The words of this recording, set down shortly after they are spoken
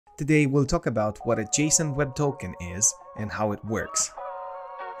Today we'll talk about what a Json Web Token is and how it works.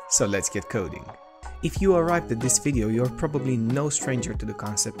 So let's get coding. If you arrived at this video, you're probably no stranger to the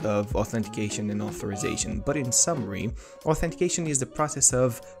concept of authentication and authorization, but in summary, authentication is the process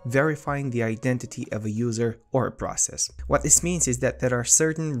of verifying the identity of a user or a process. What this means is that there are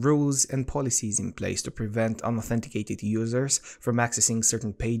certain rules and policies in place to prevent unauthenticated users from accessing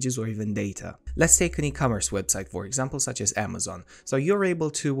certain pages or even data. Let's take an e-commerce website, for example, such as Amazon. So you're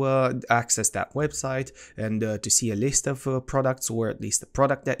able to access that website and to see a list of products, or at least the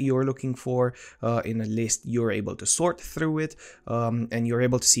product that you're looking for. In a list, you're able to sort through it, and you're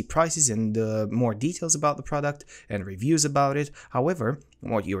able to see prices and more details about the product and reviews about it. However,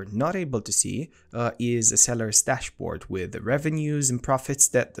 what you're not able to see is a seller's dashboard with the revenues and profits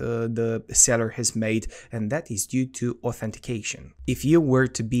that the seller has made, and that is due to authentication. If you were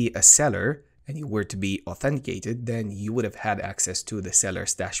to be a seller and you were to be authenticated, then you would have had access to the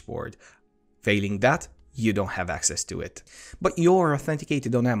seller's dashboard. Failing that, you don't have access to it. But you're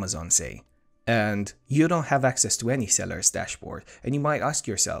authenticated on Amazon, say, and you don't have access to any seller's dashboard. And you might ask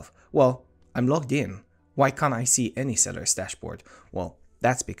yourself, well, I'm logged in. Why can't I see any seller's dashboard? Well,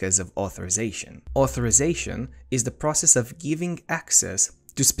 that's because of authorization. Authorization is the process of giving access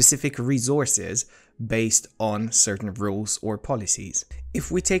to specific resources based on certain rules or policies.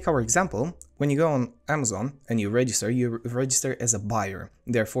 If we take our example, when you go on Amazon and you register as a buyer.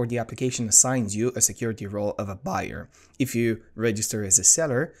 Therefore, the application assigns you a security role of a buyer. If you register as a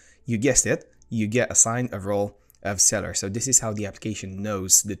seller, you guessed it, you get assigned a role of seller. So this is how the application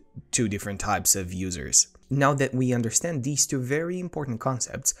knows the two different types of users. Now that we understand these two very important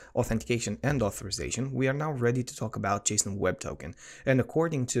concepts, authentication and authorization, we are now ready to talk about Json Web Token. And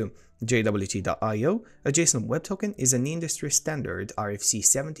according to JWT.io, a Json Web Token is an industry standard RFC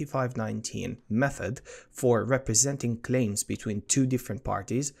 7519 method for representing claims between two different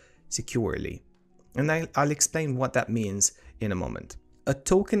parties securely. And I'll explain what that means in a moment. A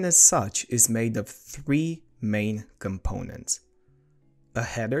token as such is made of three main components: a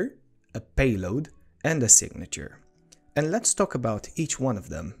header, a payload, and a signature. And let's talk about each one of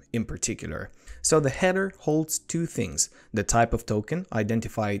them in particular. So the header holds two things: the type of token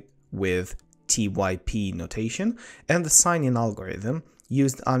identified with TYP notation and the sign-in algorithm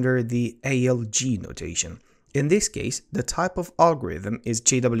used under the ALG notation. In this case, the type of algorithm is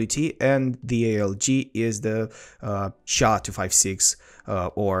JWT and the ALG is the SHA-256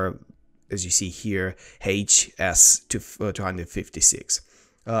 or, as you see here, HS-256.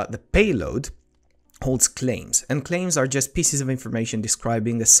 The payload holds claims, and claims are just pieces of information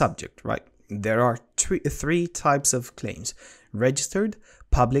describing the subject, right? There are three types of claims: registered,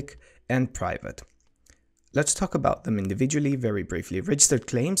 public, and private. Let's talk about them individually very briefly. Registered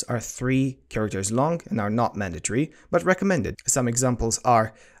claims are 3 characters long and are not mandatory, but recommended. Some examples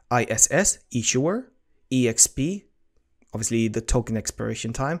are ISS, issuer, EXP, obviously the token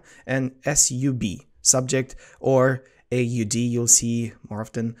expiration time, and SUB, subject, or AUD, you'll see more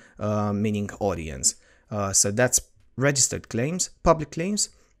often, meaning audience. So that's registered claims. Public claims,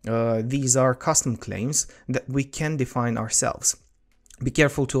 these are custom claims that we can define ourselves. Be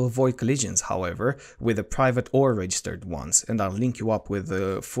careful to avoid collisions, however, with the private or registered ones, and I'll link you up with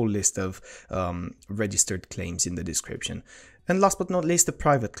a full list of registered claims in the description. And last but not least, the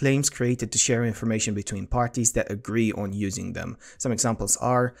private claims created to share information between parties that agree on using them. Some examples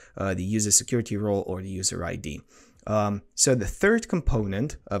are the user security role or the user ID. So the third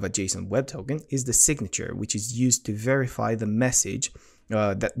component of a Json Web Token is the signature, which is used to verify the message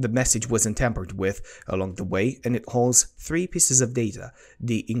that the message wasn't tampered with along the way, and it holds 3 pieces of data: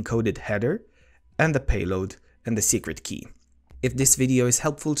 the encoded header and the payload and the secret key. If this video is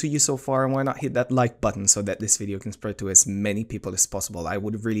helpful to you so far, why not hit that like button so that this video can spread to as many people as possible? I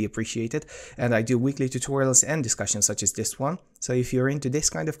would really appreciate it. And I do weekly tutorials and discussions such as this one. So if you're into this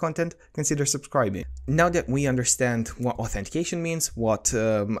kind of content, consider subscribing. Now that we understand what authentication means, what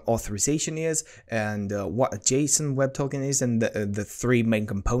authorization is, and what a Json Web Token is, and the 3 main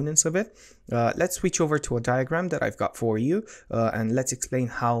components of it, let's switch over to a diagram that I've got for you, and let's explain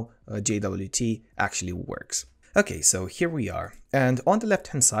how JWT actually works. Okay, so here we are, and on the left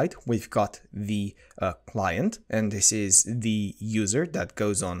hand side we've got the client, and this is the user that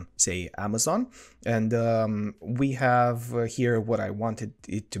goes on, say, Amazon, and we have here what I wanted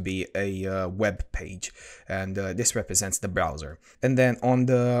it to be, a web page, and this represents the browser. And then on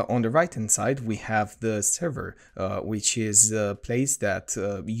the right hand side we have the server, which is a place that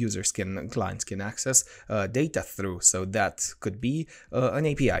clients can access data through. So that could be an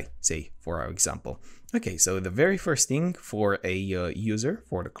API, say, for our example. Okay, so the very first thing for a user,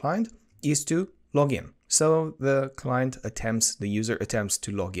 for the client, is to login. So the user attempts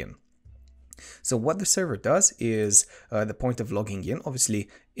to log in. So what the server does is, the point of logging in, obviously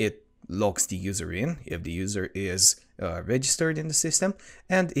it logs the user in if the user is registered in the system,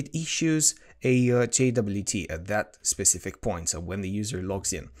 and it issues a JWT at that specific point, so when the user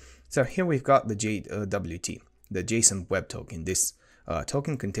logs in. So here we've got the JWT, the JSON Web Token. This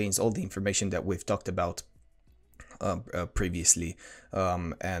token contains all the information that we've talked about previously,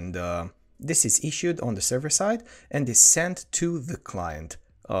 and this is issued on the server side and is sent to the client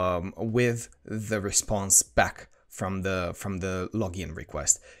with the response back from the login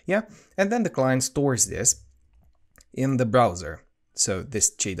request. Yeah, and then the client stores this in the browser. So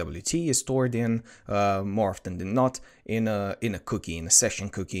this JWT is stored in, more often than not, in a cookie, in a session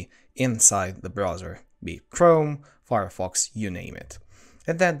cookie inside the browser, be it Chrome, Firefox, you name it.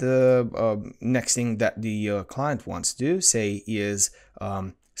 And then the next thing that the client wants to do, say, is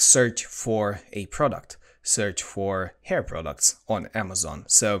search for a product, search for hair products on Amazon.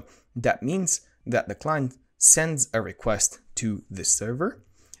 So that means that the client sends a request to the server,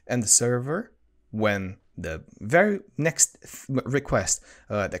 and the server, when the very next request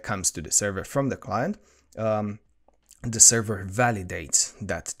that comes to the server from the client, the server validates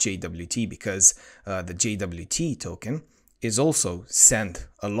that JWT, because the JWT token is also sent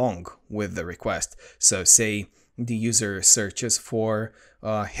along with the request. So say the user searches for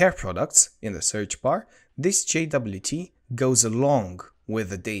hair products in the search bar, this JWT goes along with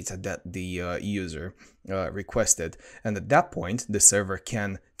the data that the user requested, and at that point the server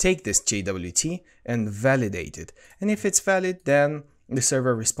can take this JWT and validate it, and if it's valid, then the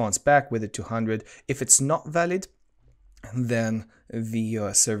server responds back with a 200. If it's not valid, then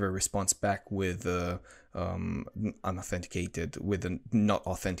the server responds back with unauthenticated, with a not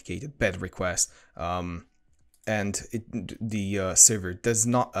authenticated bad request, and the server does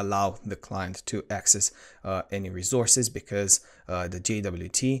not allow the client to access any resources because the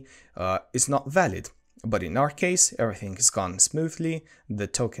JWT is not valid. But in our case, everything has gone smoothly. The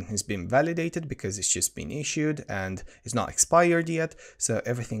token has been validated because it's just been issued and it's not expired yet, so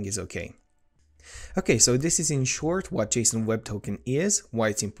everything is okay. Okay, so this is in short what JSON Web Token is, why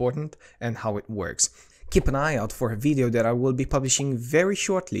it's important, and how it works. Keep an eye out for a video that I will be publishing very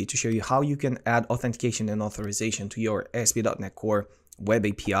shortly to show you how you can add authentication and authorization to your ASP.NET Core Web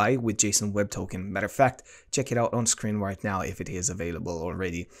API with JSON Web Token. Matter of fact, check it out on screen right now if it is available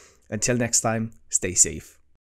already. Until next time, stay safe.